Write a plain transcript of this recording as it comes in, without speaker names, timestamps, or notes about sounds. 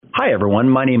Hi, everyone.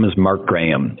 My name is Mark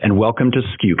Graham, and welcome to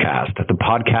skucast, the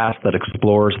podcast that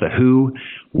explores the who,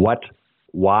 what,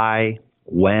 why,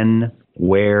 when,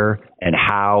 where, and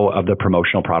how of the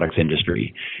promotional products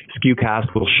industry.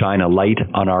 Skucast will shine a light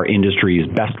on our industry's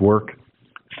best work,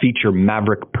 feature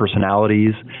maverick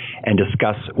personalities, and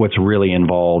discuss what's really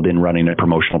involved in running a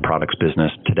promotional products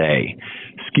business today.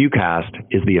 skucast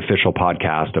is the official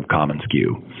podcast of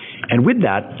commonsku. And with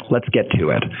that, let's get to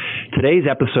it. Today's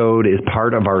episode is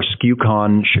part of our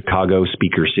skucon Chicago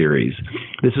speaker series.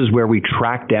 This is where we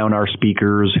track down our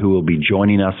speakers who will be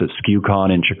joining us at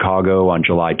skucon in Chicago on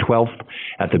July 12th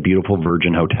at the beautiful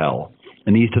Virgin Hotel.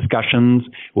 In these discussions,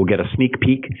 we'll get a sneak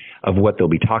peek of what they'll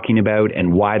be talking about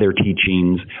and why their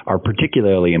teachings are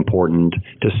particularly important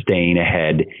to staying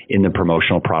ahead in the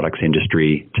promotional products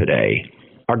industry today.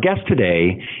 Our guest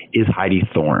today is Heidi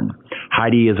Thorne.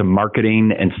 Heidi is a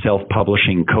marketing and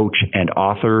self-publishing coach and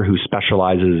author who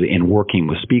specializes in working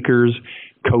with speakers,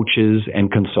 coaches, and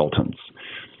consultants.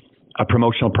 A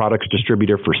promotional products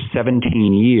distributor for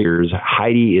 17 years,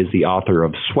 Heidi is the author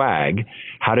of Swag,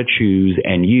 How to Choose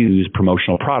and Use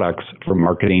Promotional Products for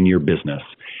Marketing Your Business,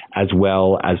 as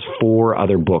well as 4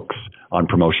 other books on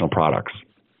promotional products.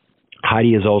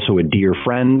 Heidi is also a dear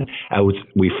friend.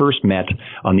 We first met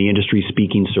on the industry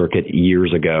speaking circuit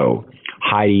years ago.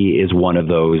 Heidi is one of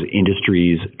those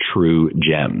industry's true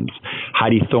gems.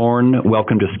 Heidi Thorne,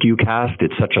 welcome to skucast.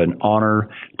 It's such an honor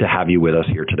to have you with us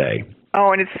here today.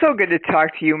 Oh, and it's so good to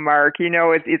talk to you, Mark. You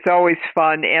know, it's always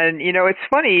fun. And, you know, it's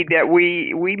funny that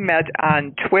we met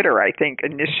on Twitter, I think,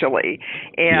 initially.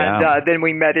 And then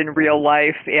we met in real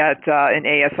life at an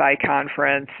ASI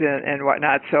conference and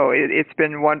whatnot. So it's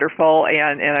been wonderful.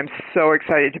 And I'm so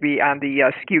excited to be on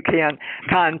the skucon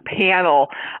panel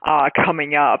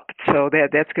coming up. So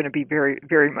that's going to be very,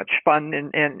 very much fun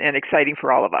and exciting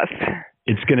for all of us.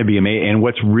 It's going to be amazing. And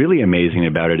what's really amazing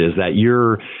about it is that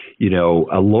you're, you know,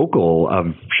 a local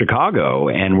of Chicago,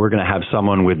 and we're going to have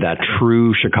someone with that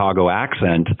true Chicago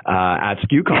accent at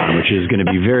skucon, which is going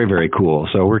to be very, very cool.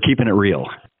 So we're keeping it real.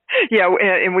 Yeah,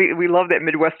 and we love that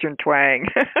Midwestern twang.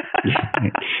 Yeah,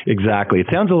 exactly. It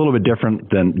sounds a little bit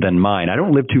different than mine. I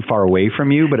don't live too far away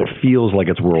from you, but it feels like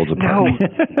it's worlds apart.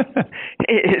 No,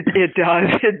 it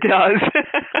does. It does.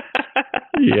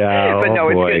 Yeah, but no,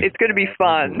 boy. It's going to be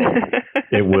fun.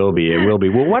 It will be. It will be.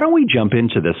 Well, why don't we jump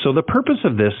into this? So the purpose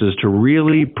of this is to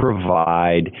really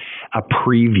provide a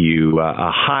preview,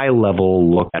 a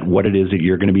high-level look at what it is that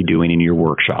you're going to be doing in your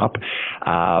workshop,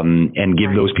 and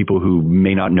give those people who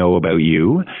may not know about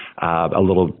you a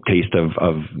little taste of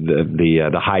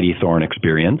the Heidi Thorne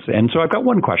experience. And so I've got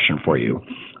one question for you.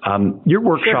 Your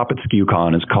workshop at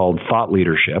skucon is called Thought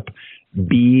Leadership,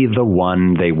 Be the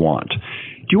One They Want.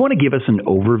 Do you want to give us an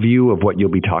overview of what you'll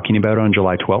be talking about on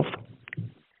July 12th?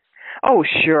 Oh,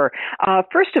 sure.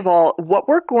 First of all, what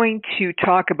we're going to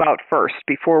talk about first,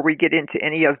 before we get into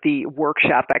any of the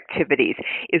workshop activities,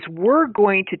 is we're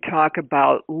going to talk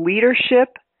about leadership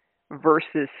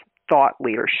versus thought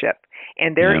leadership.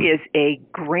 And there is a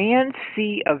grand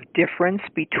sea of difference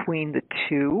between the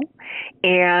two.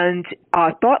 And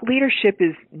thought leadership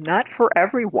is not for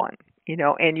everyone. You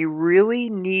know, and you really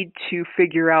need to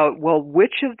figure out, well,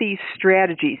 which of these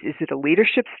strategies, is it a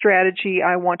leadership strategy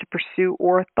I want to pursue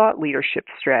or a thought leadership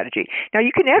strategy? Now, you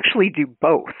can actually do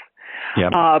both,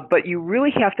 but you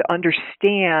really have to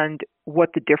understand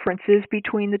what the difference is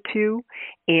between the two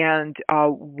and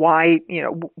why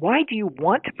do you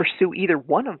want to pursue either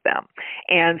one of them?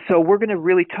 And so we're going to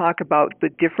really talk about the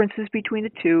differences between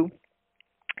the two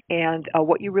and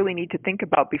what you really need to think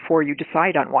about before you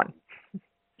decide on one.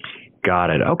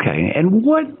 Got it. Okay. And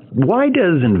why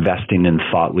does investing in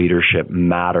thought leadership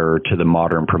matter to the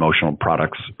modern promotional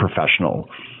products professional?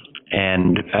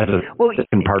 And as a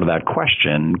second part of that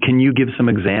question, can you give some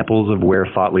examples of where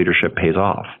thought leadership pays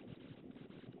off?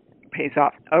 Pays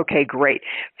off. Okay, great.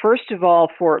 First of all,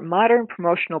 for modern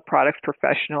promotional products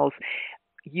professionals,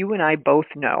 you and I both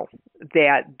know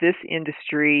that this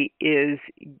industry is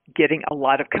getting a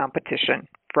lot of competition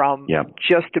from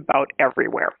just about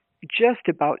everywhere. Just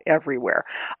about everywhere.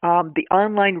 The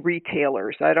online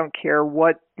retailers, I don't care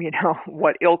what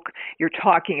ilk you're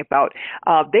talking about,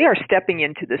 they are stepping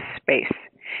into this space.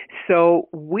 So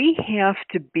we have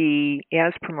to be,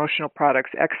 as promotional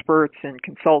products experts and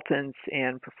consultants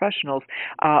and professionals,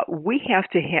 we have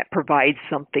to provide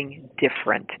something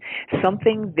different,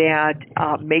 something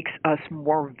that makes us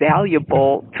more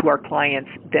valuable to our clients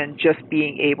than just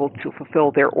being able to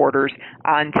fulfill their orders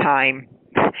on time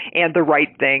and the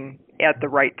right thing at the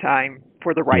right time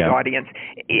for the right audience.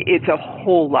 It's a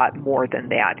whole lot more than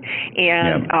that.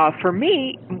 And for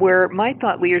me, where my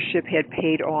thought leadership had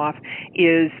paid off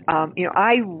is,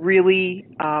 I really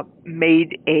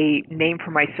made a name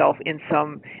for myself in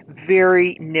some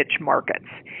very niche markets.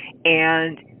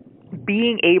 And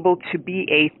being able to be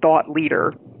a thought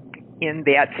leader in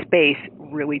that space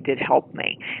really did help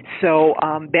me. So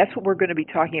that's what we're going to be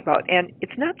talking about. And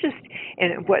it's not just,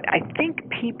 and what I think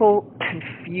people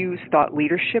confuse thought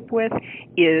leadership with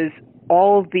is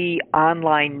all the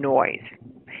online noise.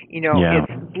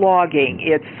 It's blogging,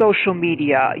 it's social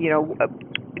media,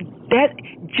 that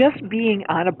just being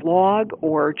on a blog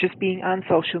or just being on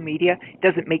social media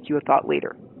doesn't make you a thought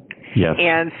leader. Yes.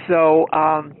 And so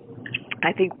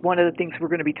I think one of the things we're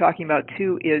going to be talking about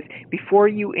too is before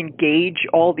you engage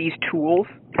all these tools,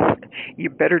 you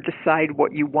better decide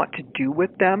what you want to do with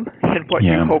them and what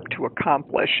you hope to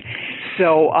accomplish.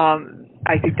 So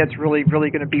I think that's really,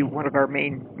 really going to be one of our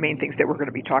main things that we're going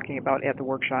to be talking about at the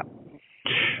workshop.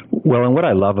 Well, and what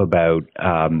I love about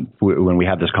when we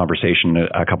had this conversation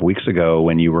a couple weeks ago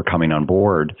when you were coming on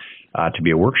board to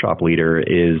be a workshop leader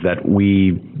is that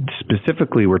we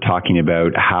specifically were talking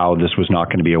about how this was not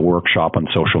going to be a workshop on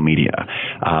social media.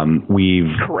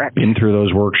 We've been through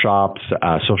those workshops.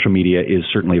 Social media is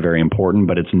certainly very important,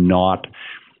 but it's not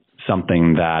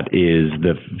something that is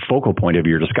the focal point of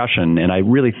your discussion. And I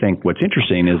really think what's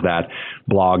interesting is that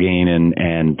blogging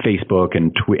and Facebook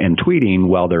and tweeting,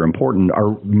 while they're important,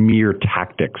 are mere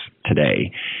tactics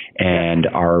today and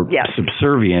are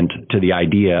subservient to the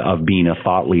idea of being a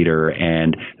thought leader,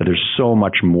 and that there's so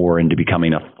much more into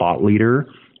becoming a thought leader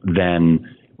than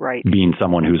being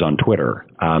someone who's on Twitter.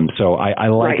 So I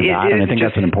like that, and I think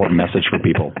that's an important message for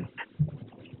people.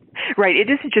 Right. It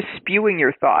isn't just spewing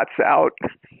your thoughts out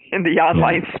in the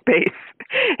online space.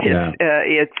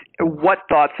 It's what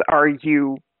thoughts are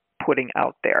you putting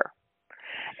out there?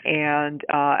 And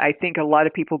I think a lot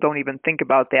of people don't even think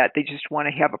about that. They just want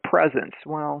to have a presence.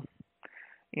 Well,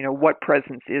 what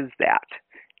presence is that?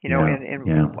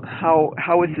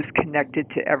 How is this connected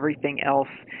to everything else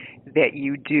that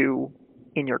you do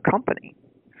in your company?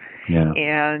 Yeah.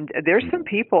 And there's some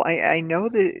people, I know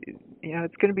that,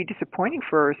 it's going to be disappointing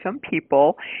for some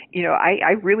people.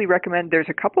 I really recommend, there's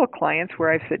a couple of clients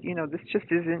where I've said, this just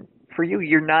isn't for you.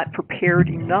 You're not prepared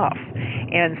enough.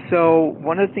 And so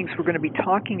one of the things we're going to be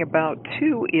talking about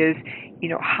too is,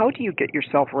 how do you get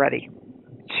yourself ready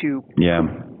to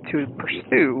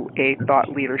pursue a thought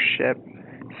leadership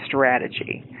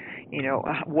strategy?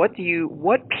 What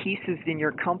pieces in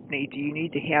your company do you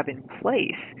need to have in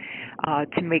place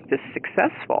to make this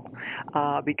successful?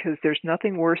 Because there's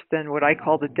nothing worse than what I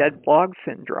call the dead blog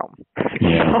syndrome,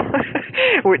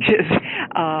 which is,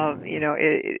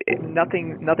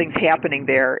 nothing's happening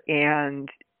there, and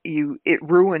it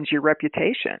ruins your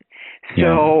reputation.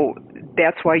 So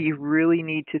that's why you really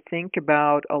need to think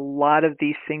about a lot of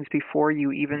these things before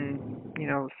you even,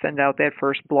 send out that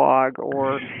first blog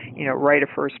or, write a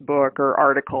first book or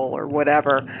article or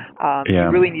whatever. You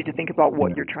really need to think about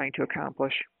what you're trying to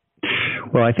accomplish.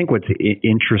 Well, I think what's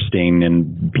interesting,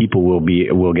 and people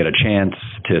will get a chance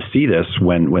to see this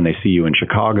when they see you in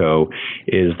Chicago,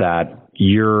 is that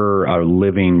you're a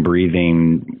living,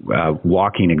 breathing,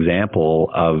 walking example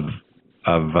of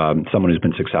someone who's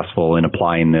been successful in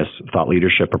applying this thought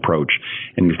leadership approach.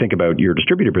 And you think about your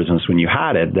distributor business when you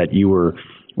had it, that you were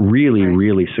really,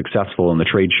 really successful in the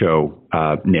trade show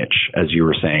niche, as you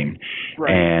were saying,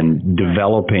 and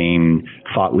developing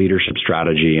thought leadership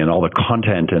strategy and all the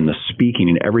content and the speaking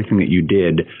and everything that you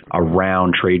did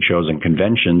around trade shows and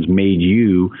conventions made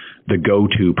you the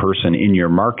go-to person in your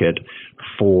market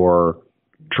for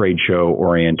trade show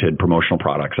oriented promotional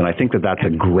products. And I think that that's a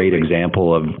great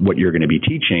example of what you're going to be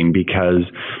teaching, because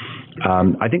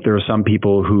I think there are some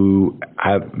people who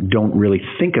don't really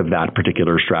think of that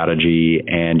particular strategy,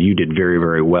 and you did very,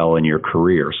 very well in your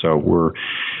career. So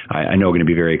I know we're going to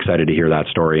be very excited to hear that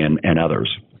story and others.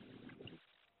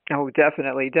 Oh,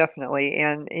 definitely.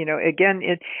 And, again,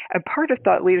 a part of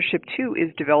thought leadership too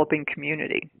is developing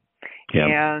community. Yeah.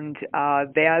 And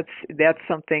that's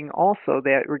something also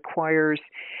that requires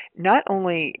not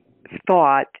only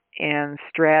thought and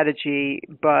strategy,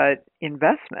 but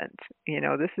investment.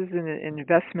 This is an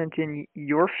investment in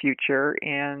your future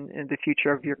and in the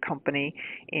future of your company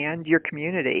and your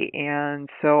community. And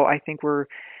so I think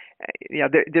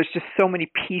there's just so many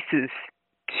pieces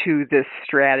to this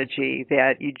strategy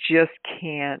that you just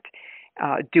can't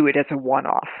do it as a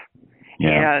one-off.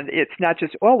 Yeah. And it's not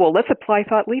just, let's apply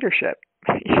thought leadership.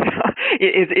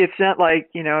 It's not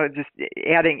like, just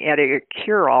adding a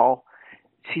cure-all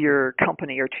to your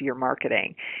company or to your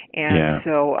marketing. And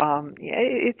so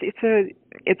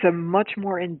it's a much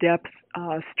more in-depth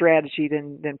strategy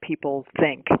than people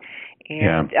think.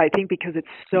 And I think because it's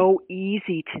so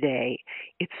easy today,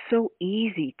 it's so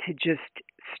easy to just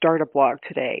start a blog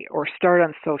today or start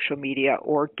on social media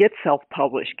or get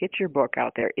self-published, get your book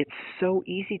out there. It's so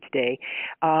easy today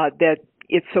that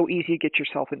it's so easy to get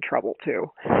yourself in trouble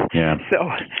too. Yeah. So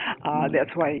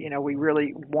that's why, we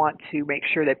really want to make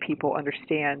sure that people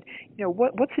understand,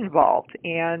 what's involved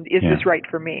and is this right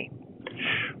for me?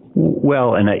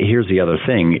 Well, and here's the other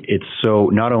thing. It's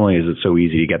not only is it so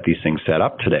easy to get these things set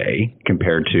up today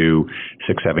compared to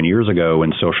 6-7 years ago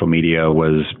when social media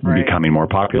was becoming more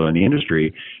popular in the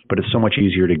industry, but it's so much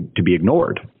easier to be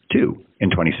ignored too in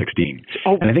 2016.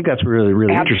 Oh, and I think that's really,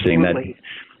 really interesting that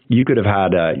you could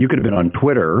have been on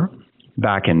Twitter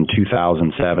back in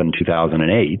 2007,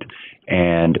 2008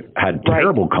 and had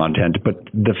terrible content, but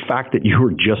the fact that you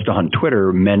were just on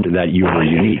Twitter meant that you were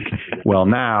unique. Well,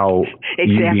 now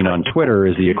you being on Twitter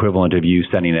is the equivalent of you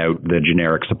sending out the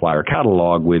generic supplier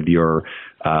catalog with your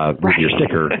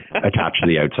sticker attached to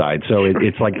the outside. So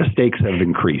it's like the stakes have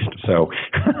increased. So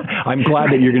I'm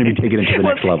glad that you're going to be taking it to the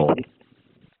next level.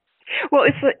 Well,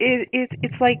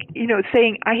 it's like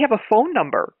saying I have a phone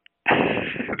number.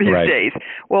 These days.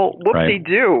 Well, whoopsie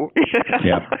do.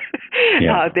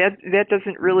 That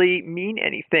doesn't really mean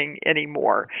anything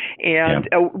anymore. And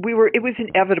it was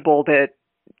inevitable that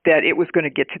it was going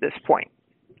to get to this point.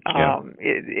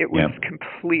 It was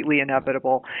completely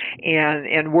inevitable,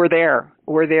 and we're there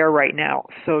right now.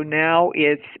 So now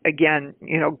it's again,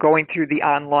 going through the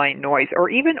online noise or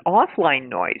even offline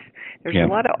noise. There's a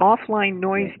lot of offline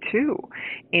noise too,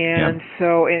 and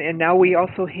so and now we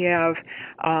also have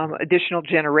additional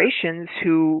generations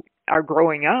who are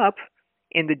growing up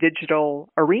in the digital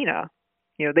arena.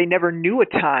 They never knew a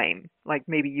time like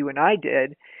maybe you and I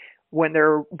did when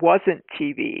there wasn't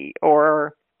TV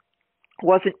or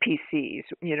wasn't PCs.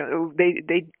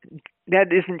 They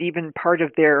that isn't even part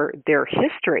of their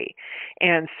history.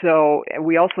 And so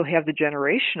we also have the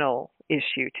generational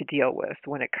issue to deal with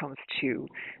when it comes to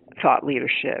thought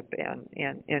leadership and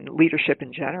leadership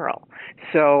in general.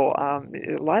 So a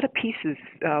lot of pieces,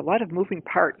 a lot of moving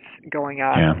parts going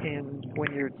on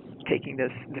when you're taking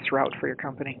this route for your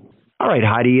company. All right,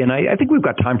 Heidi, and I think we've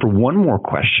got time for one more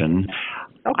question.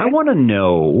 Okay. I want to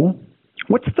know,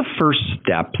 what's the first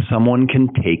step someone can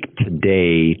take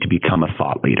today to become a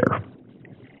thought leader?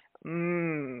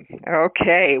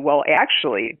 Okay. Well,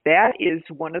 actually, that is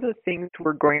one of the things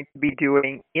we're going to be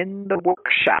doing in the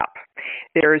workshop.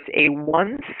 There's a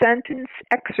one-sentence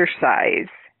exercise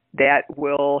that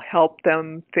will help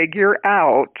them figure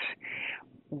out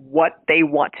what they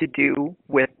want to do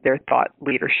with their thought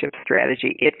leadership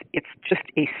strategy. It's just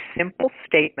a simple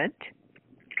statement.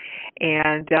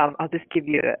 And I'll just give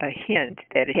you a hint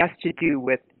that it has to do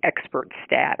with expert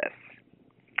status.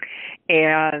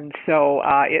 And so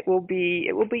it will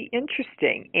be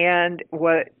interesting. And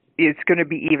what is going to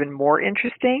be even more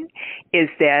interesting is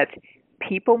that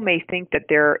people may think that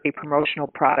they're a promotional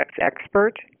products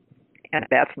expert, and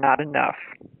that's not enough.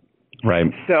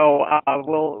 Right. So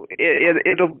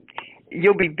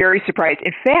you'll be very surprised.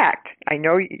 In fact, I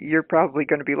know you're probably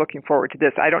going to be looking forward to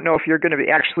this. I don't know if you're going to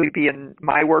actually be in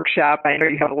my workshop. I know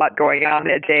you have a lot going on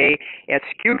that day at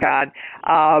skucon,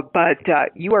 but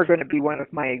you are going to be one of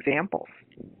my examples.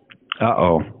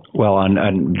 Uh-oh. Well,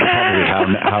 and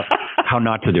probably how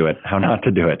not to do it. How not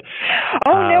to do it.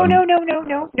 Oh, no.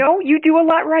 You do a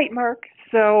lot right, Mark.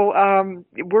 So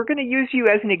we're going to use you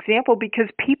as an example because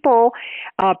people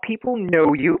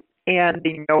know you. And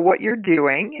they know what you're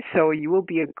doing, so you will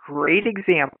be a great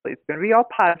example. It's going to be all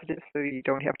positive, so you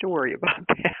don't have to worry about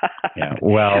that. Yeah,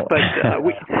 well, but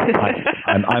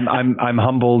I'm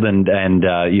humbled, and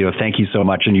thank you so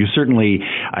much. And you certainly,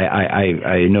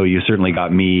 I know you certainly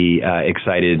got me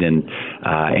excited and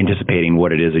anticipating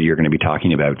what it is that you're going to be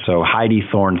talking about. So Heidi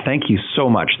Thorne, thank you so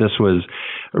much. This was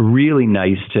really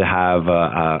nice to have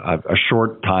a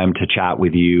short time to chat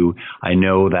with you. I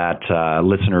know that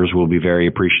listeners will be very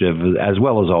appreciative, as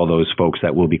well as all those folks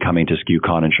that will be coming to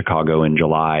skucon in Chicago in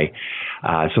July.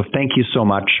 So thank you so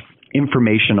much.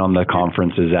 Information on the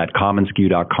conference is at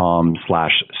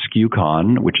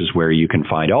commonsku.com/skucon, which is where you can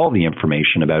find all the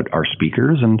information about our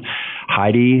speakers. And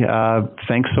Heidi,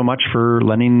 thanks so much for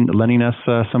lending us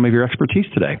some of your expertise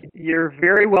today. You're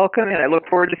very welcome, and I look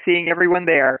forward to seeing everyone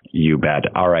there. You bet.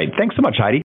 All right. Thanks so much, Heidi.